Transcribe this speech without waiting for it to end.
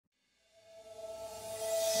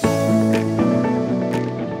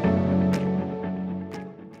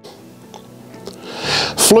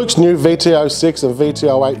Fluke's new VT06 and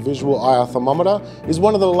VT08 visual IR thermometer is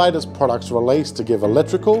one of the latest products released to give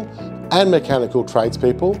electrical and mechanical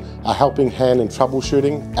tradespeople a helping hand in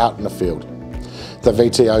troubleshooting out in the field. The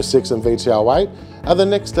VT06 and VT08 are the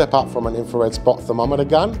next step up from an infrared spot thermometer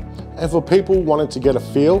gun and for people wanting to get a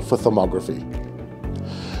feel for thermography.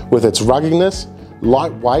 With its ruggedness,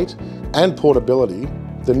 lightweight and portability,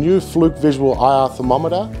 the new Fluke visual IR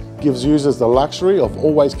thermometer gives users the luxury of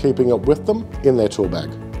always keeping it with them in their tool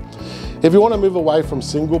bag. If you want to move away from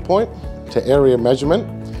single point to area measurement,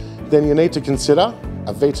 then you need to consider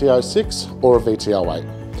a VT06 or a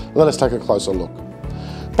VT08. Let us take a closer look.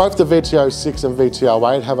 Both the VT06 and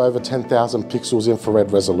VT08 have over 10,000 pixels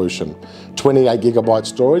infrared resolution, 28GB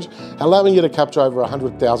storage, allowing you to capture over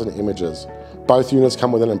 100,000 images. Both units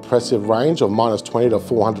come with an impressive range of -20 to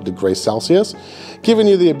 400 degrees Celsius, giving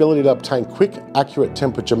you the ability to obtain quick, accurate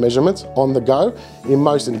temperature measurements on the go in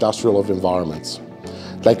most industrial environments.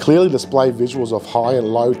 They clearly display visuals of high and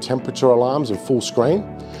low temperature alarms in full screen.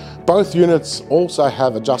 Both units also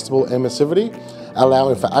have adjustable emissivity,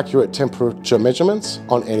 allowing for accurate temperature measurements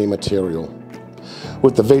on any material.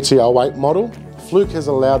 With the VT08 model, Fluke has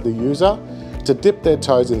allowed the user to dip their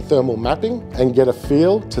toes in thermal mapping and get a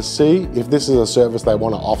feel to see if this is a service they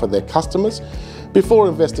want to offer their customers before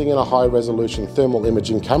investing in a high-resolution thermal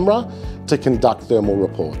imaging camera to conduct thermal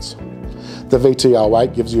reports. The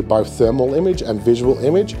VT08 gives you both thermal image and visual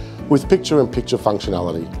image with picture-in-picture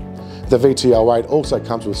functionality. The VT08 also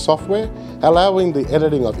comes with software, allowing the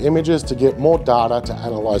editing of images to get more data to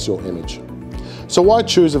analyse your image. So why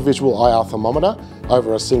choose a visual IR thermometer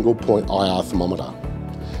over a single point IR thermometer?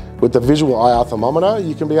 With the visual IR thermometer,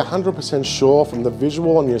 you can be 100% sure from the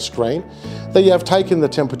visual on your screen that you have taken the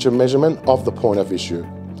temperature measurement of the point of issue.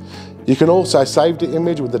 You can also save the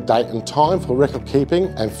image with the date and time for record keeping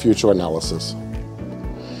and future analysis.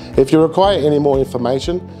 If you require any more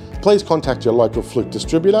information, please contact your local Fluke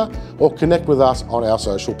distributor or connect with us on our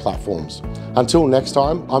social platforms. Until next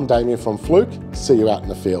time, I'm Damien from Fluke. See you out in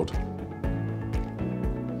the field.